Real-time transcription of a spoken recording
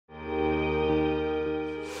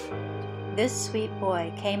This sweet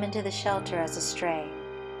boy came into the shelter as a stray,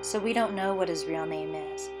 so we don't know what his real name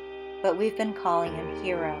is, but we've been calling him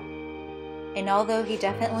Hero. And although he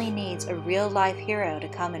definitely needs a real-life hero to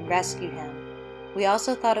come and rescue him, we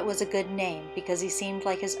also thought it was a good name because he seemed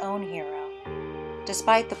like his own hero.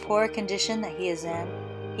 Despite the poor condition that he is in,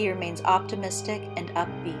 he remains optimistic and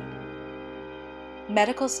upbeat.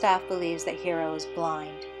 Medical staff believes that Hero is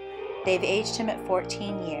blind. They've aged him at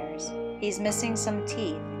 14 years. He's missing some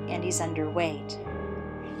teeth and he's underweight.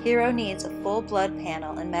 Hero needs a full blood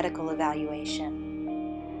panel and medical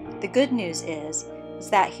evaluation. The good news is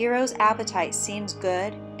that Hero's appetite seems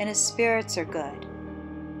good and his spirits are good.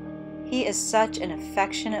 He is such an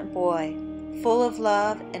affectionate boy, full of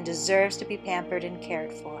love and deserves to be pampered and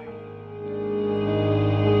cared for.